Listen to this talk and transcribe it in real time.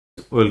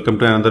welcome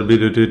to another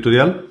video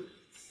tutorial.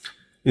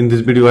 In this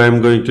video I am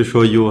going to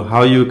show you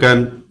how you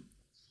can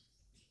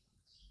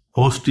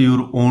host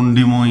your own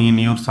demo in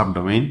your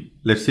subdomain.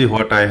 Let's see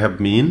what I have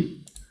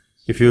mean.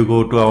 If you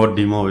go to our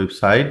demo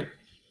website,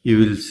 you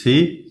will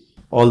see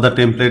all the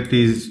template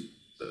is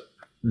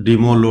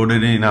demo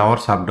loaded in our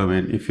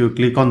subdomain. If you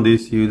click on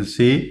this, you will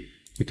see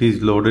it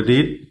is loaded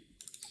in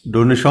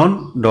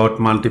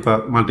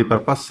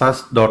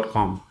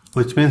donation.multipurposesaas.com,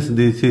 which means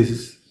this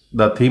is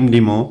the theme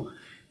demo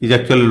is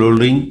actually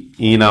loading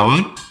in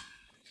our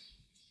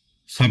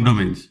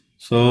subdomains.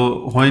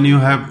 So when you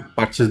have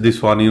purchased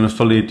this one, you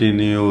install it in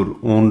your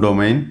own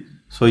domain,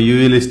 so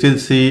you will still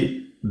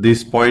see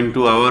this point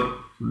to our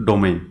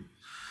domain.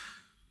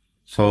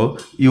 So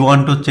you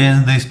want to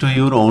change this to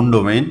your own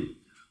domain.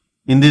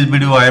 In this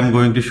video I am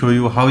going to show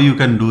you how you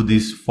can do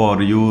this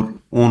for your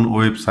own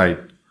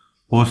website.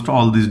 Host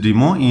all this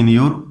demo in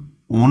your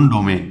own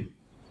domain.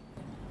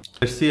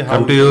 Let's see how.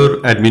 Come to your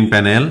admin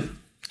panel.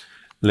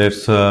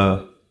 Let's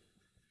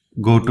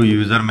go to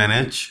user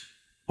manage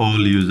all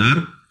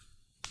user.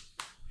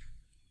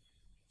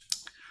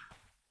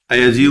 I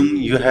assume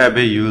you have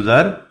a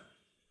user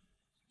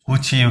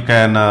which you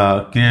can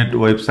create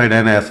website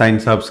and assign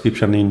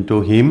subscription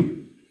into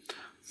him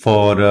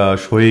for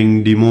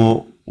showing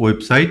demo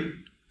website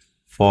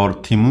for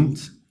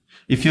themes.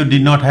 If you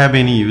did not have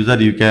any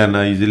user, you can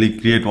easily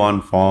create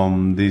one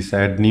from this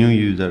add new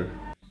user.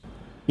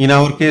 In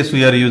our case,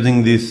 we are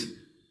using this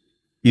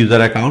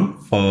user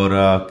account for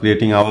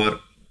creating our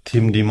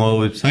theme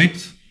demo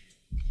websites.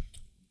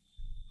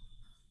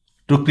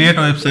 To create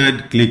a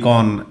website, click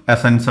on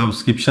assign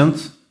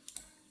subscriptions.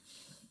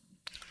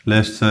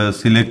 Let's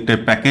select a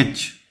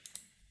package.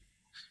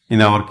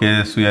 In our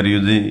case, we are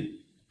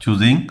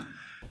choosing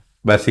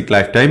basic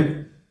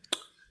lifetime.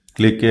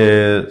 Click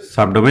a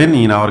subdomain.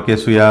 In our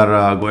case, we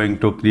are going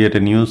to create a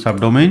new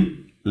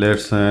subdomain.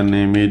 Let's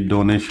name it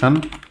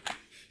donation.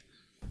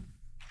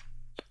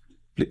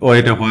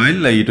 Wait a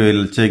while, it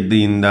will check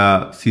in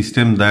the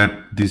system that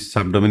this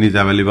subdomain is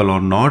available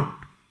or not.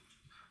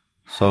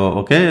 So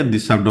okay,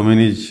 this subdomain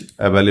is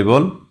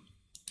available.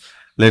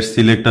 Let's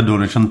select a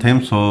donation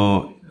theme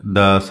so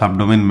the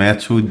subdomain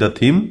match with the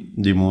theme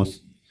demos.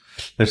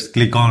 Let's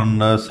click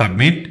on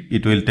submit.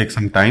 It will take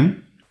some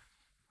time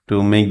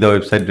to make the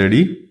website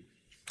ready.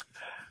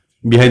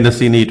 Behind the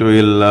scene, it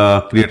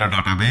will create a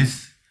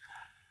database,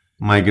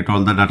 migrate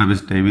all the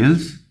database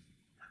tables,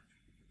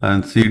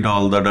 and seed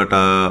all the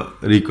data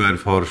required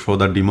for show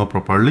the demo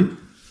properly.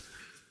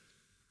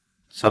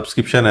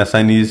 Subscription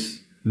assign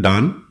is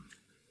done.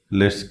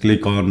 Let's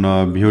click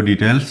on view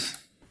details.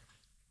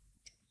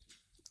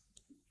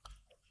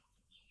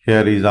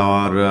 Here is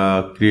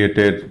our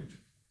created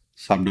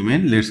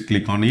subdomain. Let's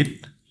click on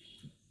it.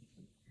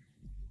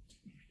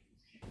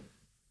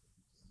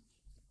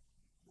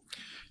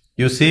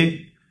 You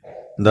see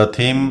the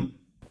theme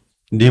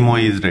demo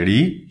is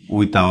ready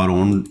with our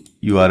own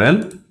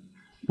URL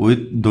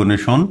with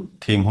donation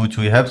theme which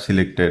we have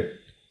selected.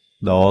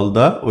 All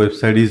the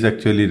website is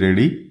actually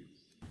ready.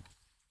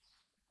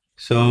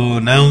 So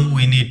now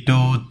we need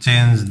to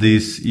change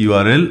this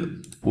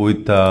URL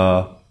with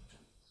the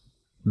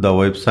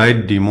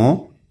website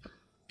demo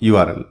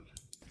URL.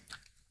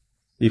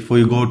 If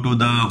we go to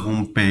the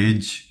home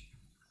page,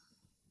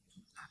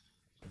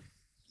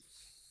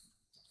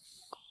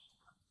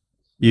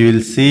 you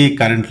will see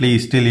currently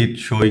still it's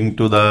showing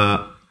to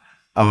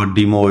our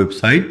demo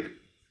website,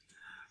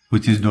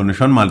 which is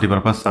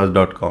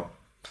donation.multipurposesaas.com.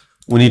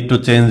 We need to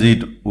change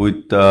it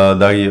with the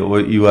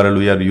URL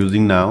we are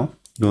using now,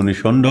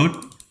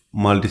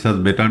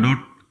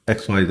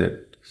 donation.multisaasbeta.xyz.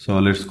 So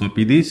let's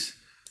copy this,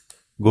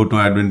 go to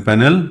admin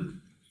panel,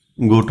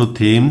 go to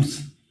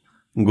themes,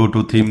 go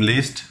to theme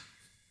list.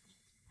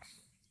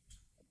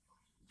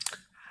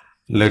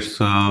 Let's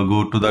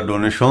go to the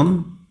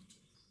donation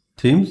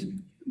themes.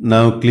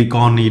 Now click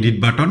on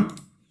edit button.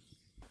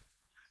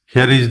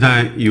 Here is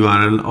the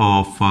URL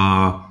of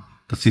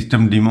the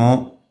system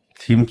demo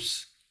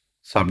themes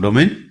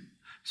subdomain.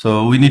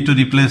 So we need to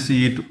replace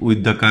it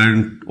with the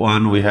current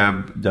one we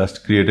have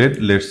just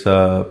created. Let's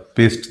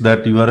paste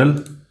that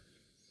URL.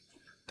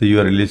 The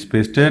URL is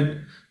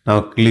pasted.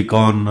 Now click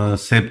on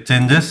save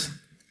changes.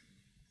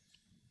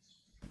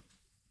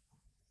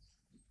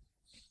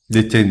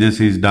 The changes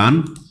is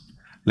done.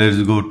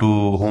 Let's go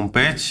to home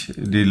page,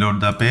 reload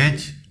the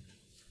page.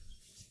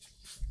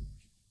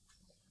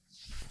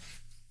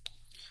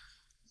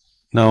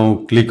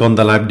 Now click on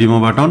the live demo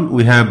button.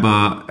 We have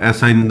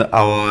assigned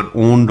our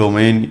own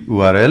domain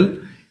URL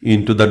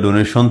into the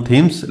donation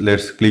themes.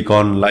 Let's click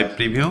on live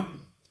preview.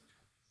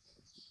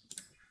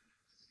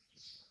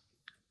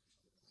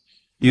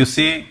 You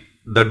see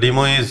the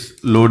demo is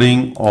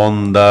loading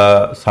on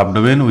the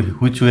subdomain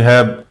which we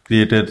have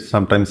created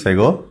some time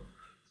ago.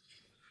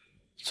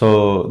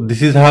 So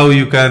this is how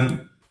you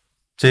can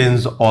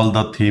change all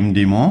the theme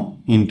demo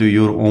into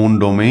your own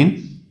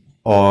domain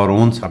or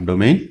own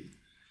subdomain.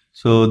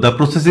 So the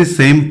process is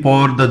same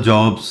for the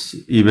jobs,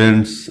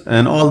 events,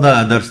 and all the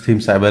other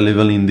themes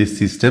available in these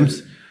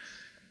systems.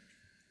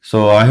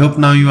 So I hope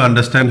now you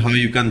understand how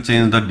you can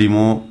change the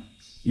demo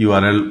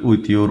URL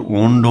with your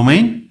own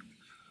domain.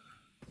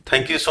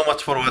 Thank you so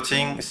much for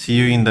watching. See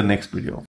you in the next video.